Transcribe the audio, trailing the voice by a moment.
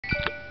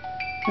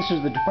This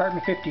is the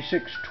Department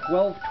 56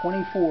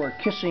 1224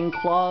 Kissing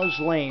Claus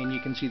Lane.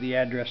 You can see the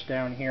address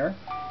down here.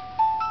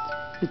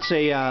 It's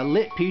a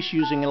lit piece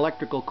using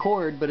electrical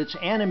cord, but it's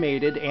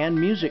animated and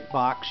music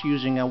box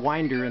using a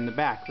winder in the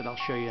back that I'll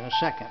show you in a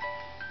second.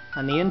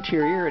 On the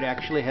interior it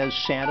actually has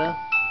Santa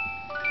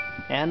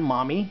and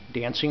Mommy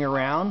dancing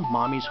around.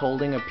 Mommy's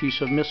holding a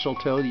piece of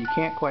mistletoe that you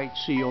can't quite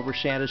see over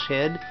Santa's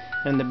head,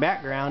 and in the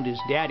background is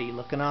Daddy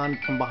looking on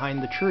from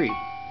behind the tree.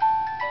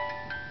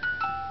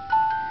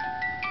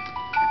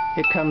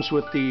 It comes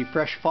with the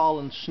fresh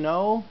fallen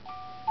snow,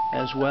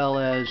 as well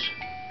as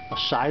a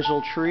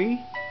sisal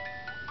tree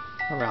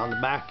around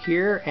the back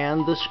here,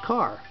 and this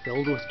car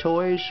filled with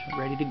toys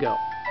ready to go.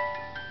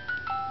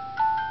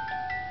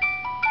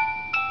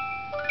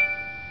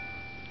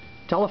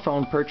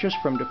 Telephone purchase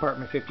from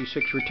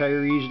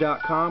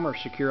Dept56retirees.com or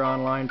secure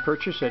online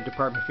purchase at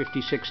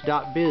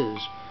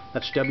Dept56.biz.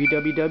 That's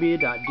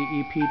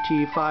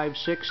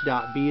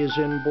www.dept56.b as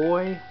in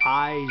boy,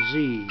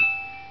 I-Z.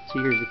 See,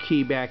 here's the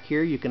key back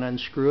here. You can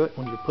unscrew it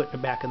when you're putting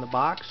it back in the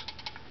box.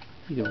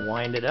 You can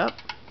wind it up.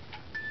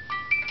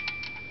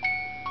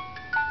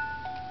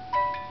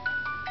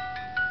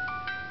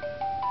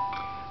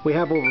 We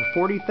have over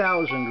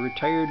 40,000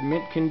 retired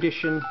mint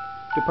condition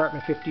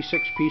Department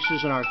 56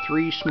 pieces in our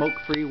 3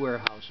 smoke-free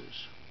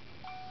warehouses.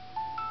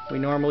 We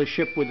normally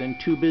ship within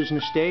 2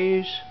 business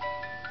days,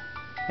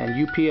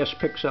 and UPS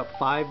picks up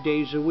 5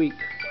 days a week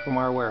from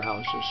our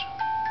warehouses.